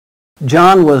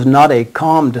John was not a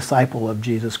calm disciple of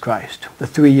Jesus Christ the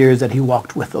 3 years that he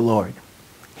walked with the Lord.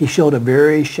 He showed a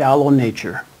very shallow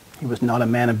nature. He was not a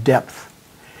man of depth.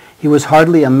 He was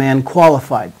hardly a man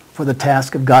qualified for the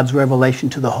task of God's revelation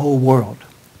to the whole world.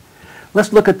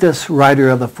 Let's look at this writer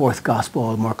of the fourth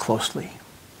gospel more closely.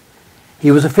 He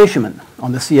was a fisherman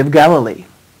on the Sea of Galilee,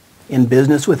 in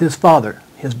business with his father,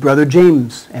 his brother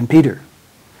James and Peter.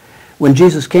 When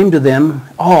Jesus came to them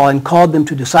all and called them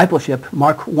to discipleship,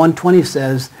 Mark 1:20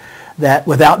 says that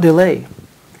without delay,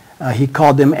 he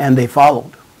called them and they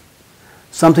followed.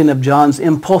 Something of John's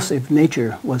impulsive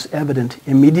nature was evident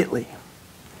immediately.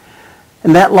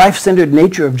 And that life-centered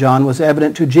nature of John was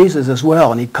evident to Jesus as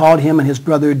well, and he called him and his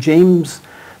brother James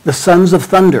the sons of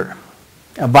thunder,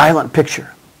 a violent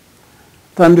picture.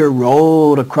 Thunder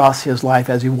rolled across his life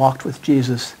as he walked with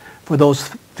Jesus for those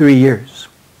 3 years.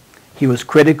 He was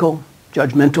critical,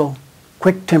 judgmental,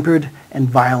 quick-tempered, and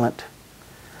violent.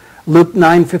 Luke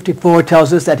 9:54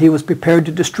 tells us that he was prepared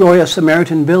to destroy a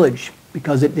Samaritan village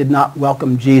because it did not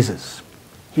welcome Jesus.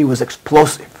 He was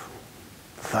explosive,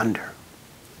 thunder.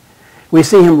 We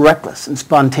see him reckless and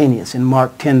spontaneous in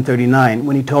Mark 10:39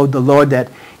 when he told the Lord that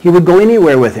he would go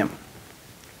anywhere with him.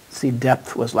 See,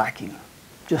 depth was lacking,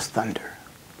 just thunder,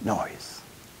 noise.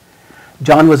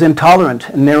 John was intolerant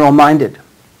and narrow-minded.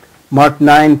 Mark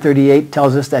 9:38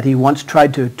 tells us that he once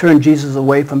tried to turn Jesus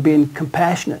away from being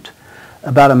compassionate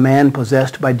about a man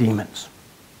possessed by demons.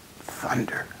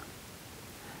 Thunder.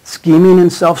 Scheming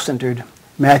and self-centered,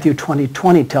 Matthew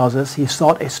 20:20 tells us he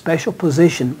sought a special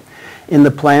position in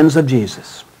the plans of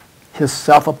Jesus. His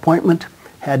self-appointment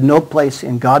had no place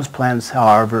in God's plans,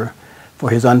 however,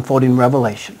 for his unfolding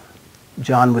revelation.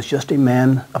 John was just a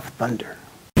man of thunder.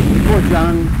 Before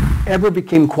John ever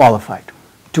became qualified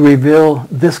to reveal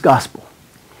this gospel,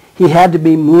 he had to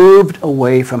be moved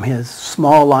away from his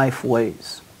small life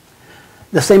ways.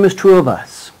 The same is true of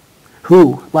us,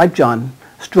 who, like John,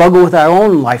 struggle with our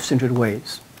own life-centered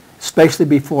ways, especially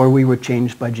before we were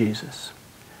changed by Jesus.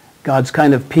 God's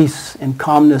kind of peace and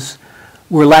calmness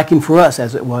were lacking for us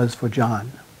as it was for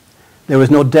John. There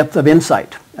was no depth of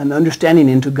insight and understanding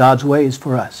into God's ways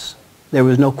for us. There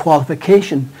was no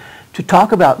qualification to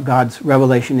talk about God's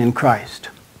revelation in Christ.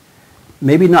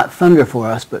 Maybe not thunder for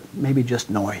us, but maybe just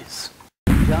noise.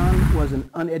 John was an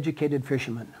uneducated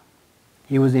fisherman.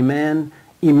 He was a man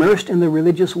immersed in the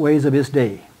religious ways of his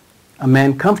day, a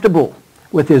man comfortable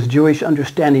with his Jewish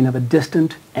understanding of a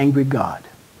distant, angry God.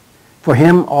 For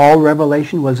him, all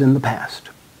revelation was in the past.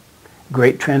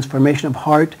 Great transformation of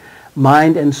heart,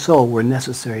 mind, and soul were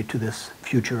necessary to this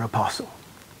future apostle.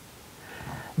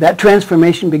 That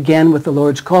transformation began with the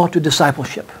Lord's call to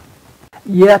discipleship.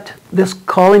 Yet, this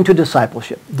calling to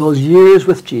discipleship, those years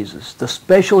with Jesus, the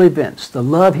special events, the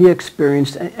love he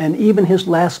experienced, and even his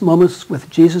last moments with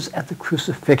Jesus at the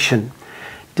crucifixion,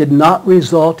 did not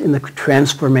result in the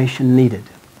transformation needed.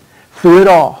 Through it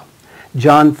all,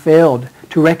 John failed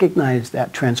to recognize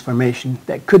that transformation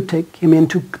that could take him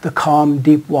into the calm,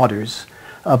 deep waters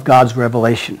of God's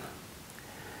revelation.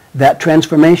 That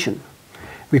transformation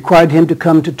required him to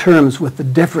come to terms with the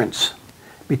difference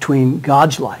between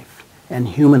God's life and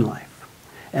human life,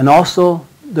 and also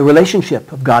the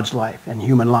relationship of God's life and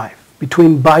human life,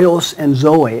 between bios and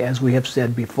zoe, as we have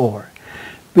said before,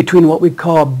 between what we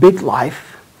call big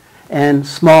life and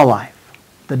small life,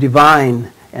 the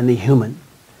divine and the human.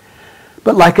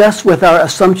 But like us with our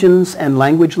assumptions and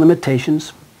language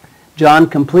limitations, John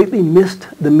completely missed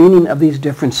the meaning of these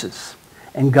differences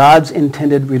and God's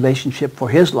intended relationship for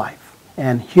his life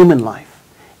and human life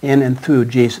in and through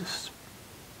Jesus.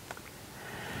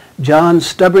 John's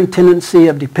stubborn tendency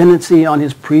of dependency on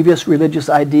his previous religious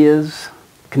ideas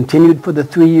continued for the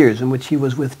 3 years in which he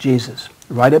was with Jesus,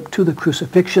 right up to the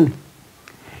crucifixion.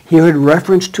 He heard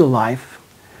reference to life,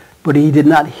 but he did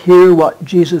not hear what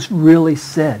Jesus really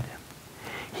said.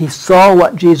 He saw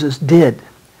what Jesus did,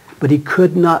 but he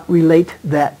could not relate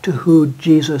that to who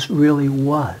Jesus really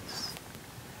was.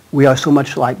 We are so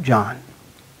much like John,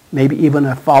 maybe even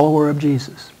a follower of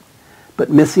Jesus, but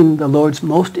missing the Lord's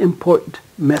most important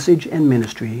message and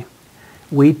ministry.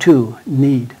 We too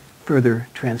need further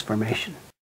transformation.